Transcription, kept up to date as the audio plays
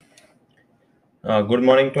Good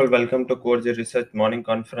morning to all. Welcome to Core Research morning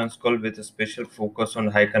conference call with a special focus on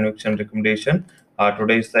high conviction recommendation.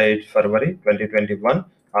 Today is the 8th February 2021.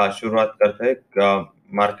 शुरुआत करते हैं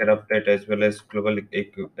market update as well as global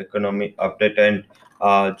economy update and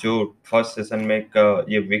जो first session में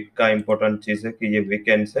ये week का important चीज़ है कि ये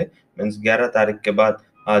वीकेंड से मीन्स 11 तारीख के बाद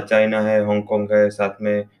चाइना है, हांगकांग है, साथ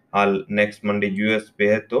में नेक्स्ट मंडे यूएस पे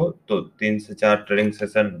है, तो 3 से 4 ट्रेडिंग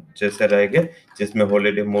सेशन जैसे रहेंगे जिसमें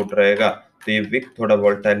हॉलीडे मोड रहेगा। तो ये वीक थोड़ा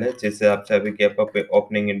वोलेटाइल है, जिस हिसाब से अभी गैप अप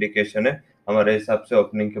ओपनिंग इंडिकेशन है, हमारे हिसाब से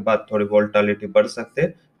ओपनिंग के बाद थोड़ी वोलेटिलिटी बढ़ सकते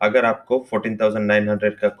हैं। अगर आपको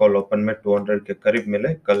 14,900 का कॉल ओपन में 200 के करीब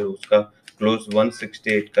मिले, कल उसका क्लोज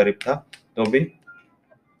 168 करीब था, तो भी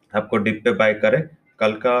आपको डिप पे बाय करे।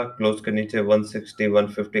 कल का क्लोज के नीचे 160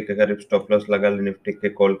 150 के करीब स्टॉप लॉस लगा ले। निफ्टी के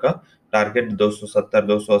कॉल का टारगेट 270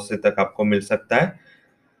 280 तक आपको मिल सकता है।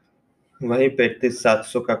 वहीं पे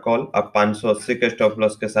 33,700 का कॉल आप 580 के स्टॉप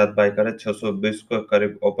लॉस के साथ बाय करें। 620 को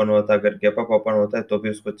करीब ओपन होता है, अगर गैप अप ओपन होता है तो भी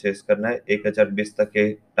उसको चेस करना है। 1020 तक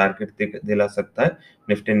के टारगेट दिला सकता है।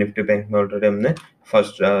 निफ्टी बैंक में ऑलरेडी हमने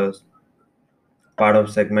फर्स्ट पार्ट ऑफ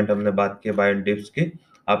सेगमेंट हमने बात की बाय एंड डिप्स की।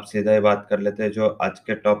 आप सीधा ही बात कर लेते हैं जो आज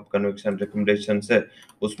के टॉप कन्विक्शन रिकमेंडेशन है।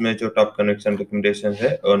 उसमें जो टॉप कन्विक्शन रिकमेंडेशन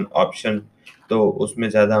है ऑन ऑप्शन, तो उसमें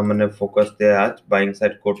ज्यादा हमने फोकस दिया है आज बाइंग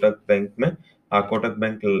साइड कोटक बैंक में। Kotak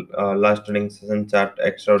bank last earning session chart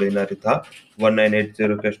extraordinary था।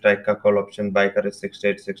 1980 के स्ट्राइक का कॉल ऑप्शन बाय करे।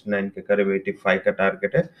 68 69 के करीब 85 का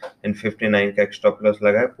टारगेट है एंड 59 का स्टॉप लॉस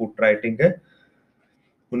लगा है। पुट राइटिंग है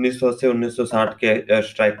 1900 से 1960 के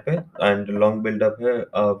स्ट्राइक पे एंड लॉन्ग बिल्डअप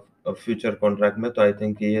है फ्यूचर कॉन्ट्रैक्ट में। तो आई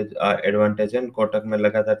थिंक ये एडवांटेज है। कोटक में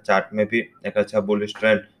लगातार चार्ट में भी एक अच्छा bullish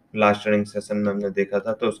trend last earning session में हमने देखा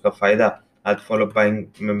था, तो उसका फायदा आज फॉलो बाइंग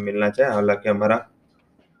में मिलना चाहिए। हालांकि हमारा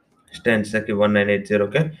स्टैंड से कि 1980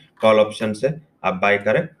 के कॉल ऑप्शन से आप बाय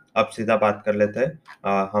करें। अब सीधा बात कर लेते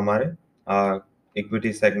हैं हमारे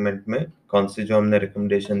इक्विटी सेगमेंट में कौन सी जो हमने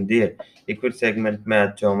रिकमेंडेशन दी है। इक्विटी सेगमेंट में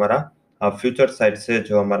आज जो हमारा फ्यूचर साइड से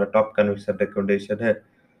जो हमारा टॉप कन्विक्शन रिकमेंडेशन है,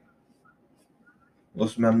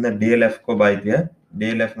 उसमें हमने डीएलएफ को बाय दिया है।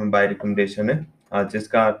 डीएलएफ में बाय रिकमेंडेशन है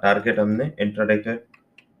जिसका टारगेट हमने इंट्राडे के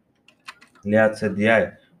लिहाज से दिया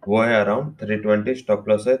है, वो है अराउंड 320। स्टॉप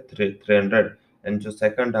लॉस है 300 एंड जो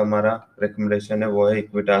सेकंड हमारा रिकमेंडेशन है वो है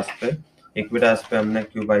इक्विटास पे। इक्विटास पे हमने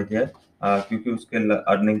क्यों बाय दिया है? क्योंकि उसके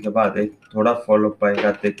अर्निंग के बाद एक थोड़ा फॉलो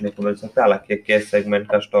पाएगा देखने को मिल सकता है। हालांकि कैश सेगमेंट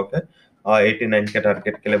का स्टॉक है 89 के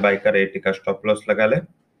टारगेट के लिए बाय कर 80 का स्टॉप लॉस लगा ले।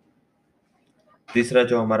 तीसरा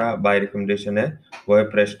जो हमारा बाय रिकमेंडेशन है वो है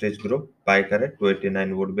प्रेस्टीज ग्रुप, बाय करे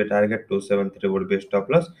 289 would be target, 273 would be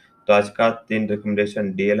stop loss. तो आज का 3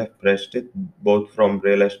 recommendation DLF, Prestige, both from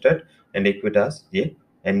real estate and Equitas, ये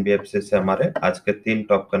एनबीएफसी से हमारे आज के 3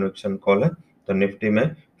 टॉप कन्विक्शन कॉल है। तो निफ्टी में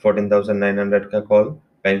 14,900 का कॉल,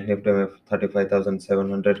 बैंक निफ्टी में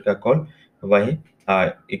 35,700 का कॉल, वहीं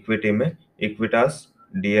इक्विटी में इक्विटास,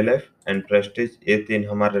 डीएलएफ एंड प्रेस्टीज, ये 3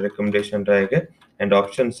 हमारे रिकमेंडेशन रहेंगे। एंड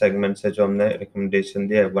ऑप्शन सेगमेंट से जो हमने रिकमेंडेशन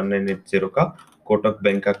दिया है 1980 का कोटक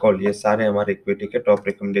बैंक का कॉल, ये सारे हमारे इक्विटी के टॉप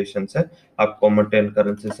रिकमेंडेशन है। आप कॉमोडिटी एंड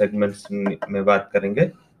करेंसी सेगमेंट्स में बात करेंगे,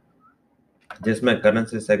 जिसमें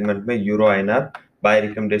करेंसी सेगमेंट में यूरो आईएनआर बाय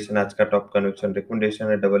रिकमेंडेशन आज का टॉप कन्विक्शन रिकमेंडेशन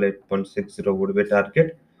है 88.60 would be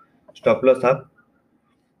target. Stop loss आप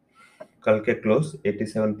कल के क्लोज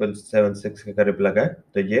 87.76 के करीब लगा है,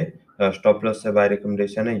 तो ये स्टॉप लॉस से बाय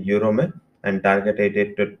रिकमेंडेशन है यूरो में एंड टारगेट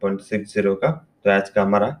 88.60 का। तो आज का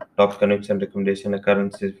हमारा टॉप कन्विक्शन रिकमेंडेशन है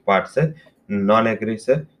करेंसी पार्ट से। नॉन एग्री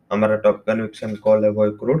से हमारा टॉप कन्विक्शन कॉल है वो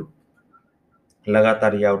क्रूड।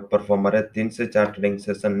 लगातार ये आउट परफॉर्मर है। 3 से 4 ट्रेडिंग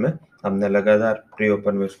सेशन में हमने लगातार प्री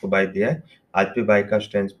ओपन में उसको बाय दिया है। आज भी बाय का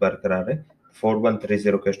स्ट्रेंथ बरकरार है।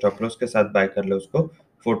 4130 के स्टॉप लॉस के साथ बाय कर ले उसको।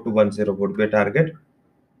 4210 would be target.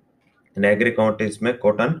 Agree commodities में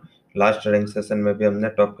कॉटन, लास्ट ट्रेडिंग सेशन में भी हमने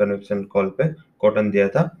टॉप कन्विक्शन कॉल पे कॉटन दिया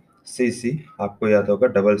था। सीसी आपको याद होगा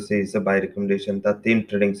डबल सी से बाय रिकमेंडेशन था। 3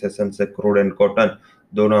 ट्रेडिंग सेशन से क्रूड एंड कॉटन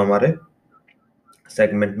दोनों हमारे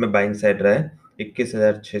सेगमेंट में बाइंग साइड रहे।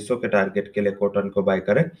 21,600 के टारगेट के लिए कॉटन को बाय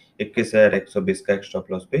करें। 21,120 का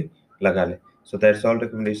स्टॉप लॉस भी लगा ले। So that's all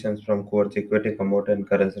recommendations from Quartz Equity, Commodity and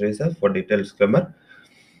Currency Research. For detailed disclaimer,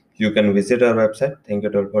 you can visit our website. Thank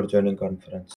you all for joining conference.